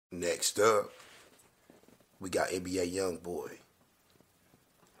Next up, we got NBA Youngboy.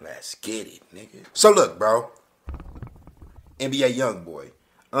 Let's get it, nigga. So look, bro. NBA Youngboy.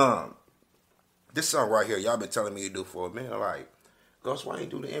 This song right here, y'all been telling me to do for a minute. Like, Ghost, why ain't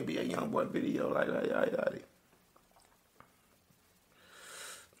do the NBA Youngboy video? Like, yada.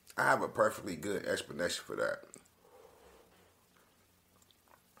 I have a perfectly good explanation for that.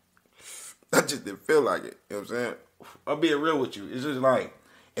 I just didn't feel like it. You know what I'm saying? I'm being real with you. It's just like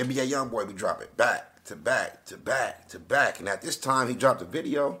NBA Youngboy be dropping back to back to back to back. And at this time he dropped a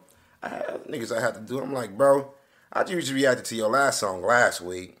video, I had other niggas I had to do. I'm like, bro, I just reacted to your last song last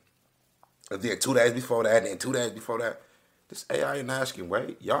week. And then 2 days before that, and then 2 days before that. This AI and Nash can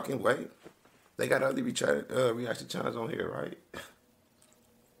wait. Y'all can wait. They got other reaction channels on here, right?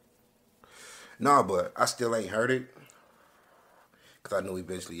 Nah, but I still ain't heard it. Because I knew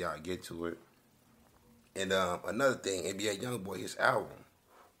eventually y'all get to it. And another thing, NBA Youngboy, his album.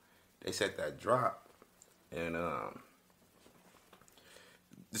 They said that drop. And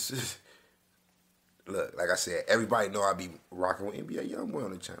this is, look, like I said, everybody know I be rocking with NBA Youngboy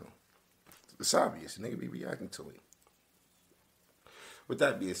on the channel. It's obvious. Nigga be reacting to it. With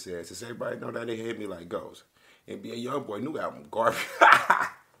that being said, since everybody know that, they hit me like Ghost. NBA Youngboy new album, garbage.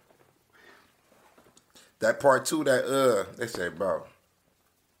 That part 2, that they said, bro.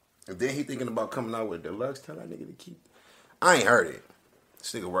 And then he thinking about coming out with a deluxe. Tell that nigga to keep. I ain't heard it.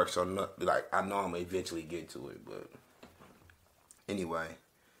 This nigga works on like I know I'm gonna eventually get to it, but anyway,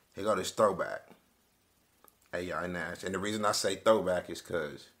 here go this throwback. Hey, y'all, Nash. And the reason I say throwback is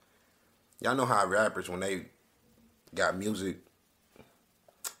because y'all know how rappers, when they got music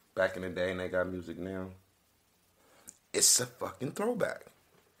back in the day and they got music now, it's a fucking throwback.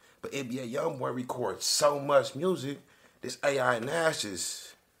 But NBA Youngboy records so much music, this AI Nash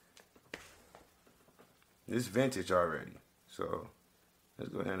is this vintage already. So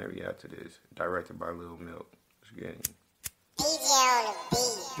let's go ahead and react to this. Directed by Lil Milk. Let's get it. DJ on the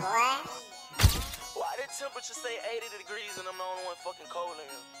beat, boy. Why the temperature say 80 degrees and I'm the only one fucking cold in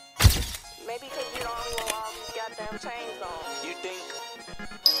here? Maybe because you the only one with all these goddamn chains on. You think?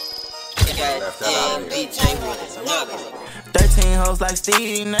 Left that out there. 13 hoes like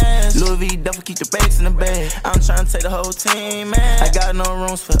Steve Nash. Louis V duffel keep the bags in the bag. I'm trying to take the whole team, man. I got no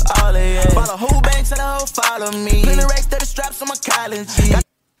rooms for all they ass. Follow who banks and the hoe follow me. Plenty racks that the straps on my college.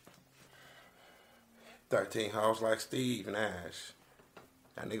 13 hoes like Steve Nash.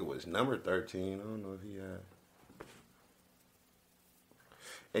 That nigga was number 13. I don't know if he had.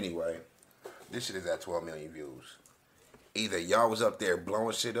 Anyway, this shit is at 12 million views. Either y'all was up there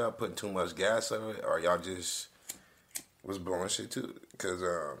blowing shit up, putting too much gas on it, or y'all just was blowing shit too. Because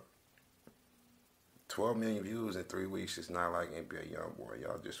 12 million views in 3 weeks is not like NBA Youngboy.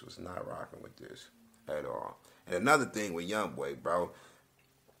 Y'all just was not rocking with this at all. And another thing with Youngboy, bro,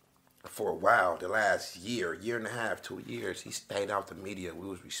 for a while, the last year and a half, 2 years, he stayed out the media. We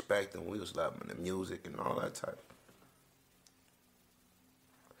was respecting, we was loving the music and all that type.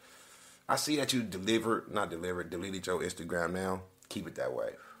 I see that you deleted your Instagram now. Keep it that way.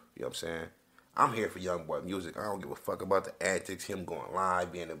 You know what I'm saying? I'm here for Youngboy music. I don't give a fuck about the antics, him going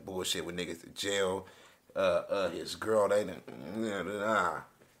live, being in bullshit with niggas in jail, his girl,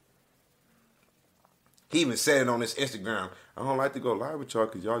 He even said it on his Instagram. I don't like to go live with y'all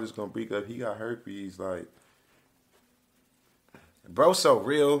because y'all just gonna break up. He got herpes. Like, bro, so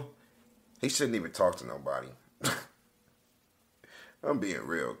real. He shouldn't even talk to nobody. I'm being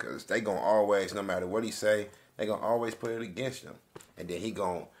real, because they going to always, no matter what he say, they going to always put it against him. And then he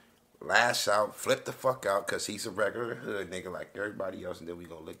going to lash out, flip the fuck out, because he's a regular hood nigga like everybody else, and then we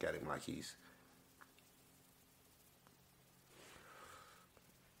going to look at him like he's...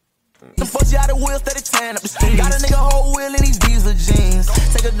 The fuck you out of wheels that tan up the street. Got a nigga whole wheel in these diesel jeans.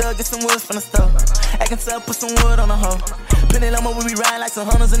 Take a dug, get some wheels from the stove. Acting tough, put some wood on the hoe. Plenty limo, we be riding like some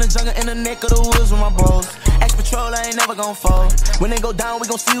hunters in the jungle, in the neck of the woods with my bros. Ask patrol, I ain't never gon' fold. When they go down, we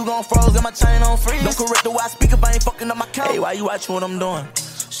gon' see who gon' froze. Got my chain on freeze. Don't correct the way I speak if I ain't fucking up my count. Hey, why you watching what I'm doing?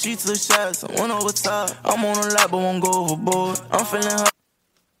 She took shots, I went over top. I'm on a lot, but won't go overboard. I'm feeling her.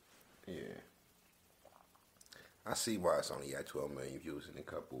 I see why it's only at 12 million views in a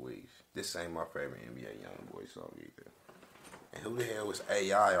couple weeks. This ain't my favorite NBA Youngboy song either. And who the hell was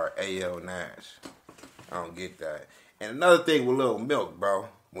AI or AL Nash? I don't get that. And another thing with Lil Milk, bro,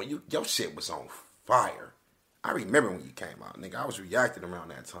 when your shit was on fire. I remember when you came out, nigga. I was reacting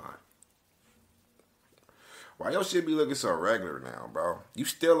around that time. Why your shit be looking so regular now, bro? You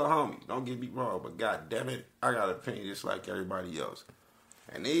still a homie. Don't get me wrong, but god damn it, I got an opinion just like everybody else.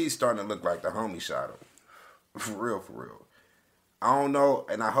 And these starting to look like the homie shot him. For real, for real. I don't know,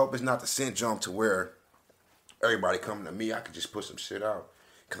 and I hope it's not the syndrome to where everybody coming to me, I could just put some shit out.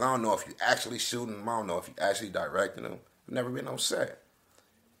 Because I don't know if you actually shooting them. I don't know if you actually directing them. You've never been on set.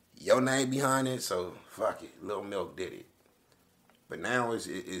 Your name behind it, so fuck it. Lil Milk did it. But now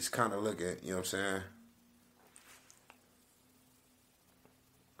it's kind of looking, you know what I'm saying?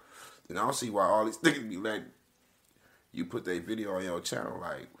 And I don't see why all these niggas be letting you put their video on your channel.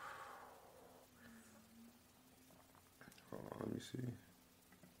 Like, hold on, let me see.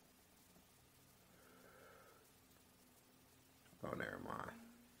 Oh, never mind.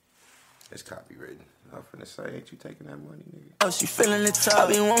 It's copywritten. I'm finna say, ain't you taking that money, nigga? Oh, she feeling it tough. I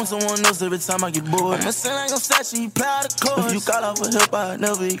been wanting someone else every time I get bored. My son ain't gon' snatch you, play the course. If you call out for help, I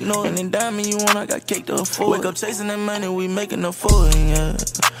never ignore it. And then diamond you want, I got cake to afford. Wake up chasing that money, we making a fool, yeah.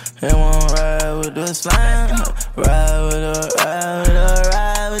 And won't ride with the slime. Ride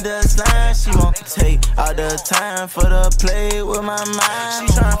with the slime. She won't take all the time for the play with my mind.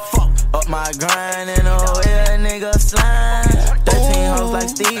 She tryna fuck up my grind in a way a nigga slime. 13 hoes like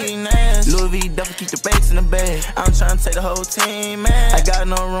Steve Nash. Louis V double keep the bakes in the bag. I'm tryna take the whole team, man. I got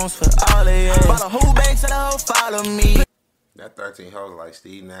no rooms for all of you. Bought a whole bank so the hoe follow me. That 13 hoes like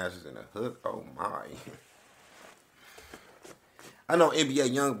Steve Nash is in a hook. Oh my. I know NBA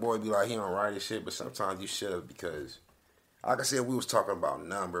Youngboy be like he don't write his shit, but sometimes you should have because, like I said, we was talking about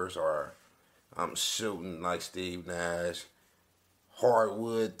numbers or I'm shooting like Steve Nash,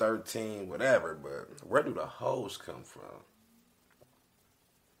 hardwood 13, whatever. But where do the hoes come from?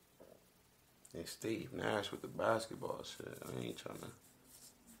 And Steve Nash with the basketball shit. I ain't trying to.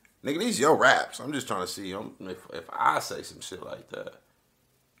 Nigga, these your raps. I'm just trying to see if I say some shit like that.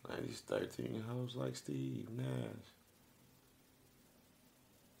 Like these 13 hoes like Steve Nash.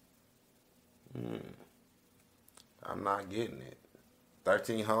 I'm not getting it.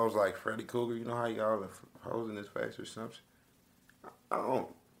 13 hoes like Freddy Cougar. You know how you got all the hoes in his face or something? I don't.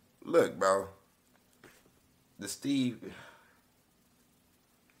 Look, bro. The Steve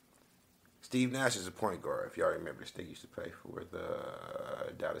Nash is a point guard. If y'all remember, this nigga used to play for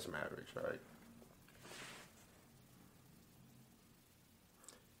the Dallas Mavericks, right?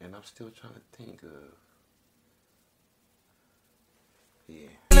 And I'm still trying to think of. Yeah.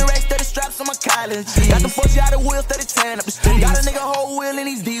 The straps on my college jeans. Got the 40 out of wheels, 30 tan up the street. Got a nigga whole wheel in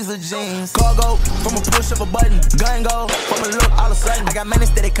these diesel jeans. Cargo from a push of a button. Gun go from a look all of a sudden. I got money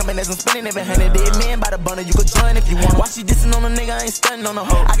steady coming as I'm spinning every hundred. Dead man by the bundle, you could join if you want. Why she dissing on a nigga, I ain't stunning on a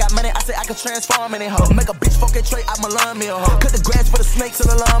hoe. I got money, I say I can transform in a hoe. Make a bitch fuck a trait, I'm a lawn me a hoe. Cut the grass for the snakes and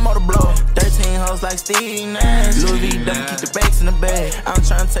the lawnmower to blow. 13 hoes like Steve Nash. Louis V double keep the bakes in the bag. I'm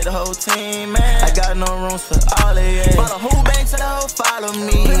trying to take the whole team, man. I got no rooms for all of you. Bought a whole bank so the hoe follow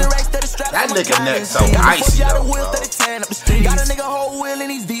me. That nigga neck so icy though, bro. Got a nigga whole wheel in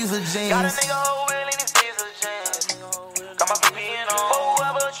these diesel jeans. Got a nigga whole wheel in these diesel jeans. Got my VPN on.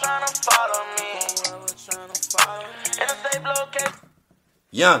 Whoever tryna follow me. In a safe location.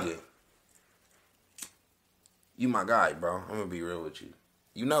 Youngin, you my guy, bro. I'm gonna be real with you.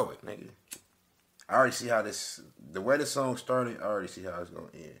 You know it, nigga. I already see how the way the song started, I already see how it's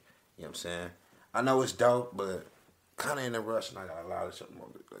gonna end. You know what I'm saying? I know it's dope, but kind of in a rush, and I got a lot of stuff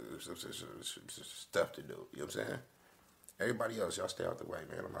to do. You know what I'm saying? Everybody else, y'all stay out the way,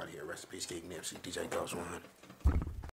 man. I'm out of here. Rest in peace, King Nipsey, DJ Ghost One.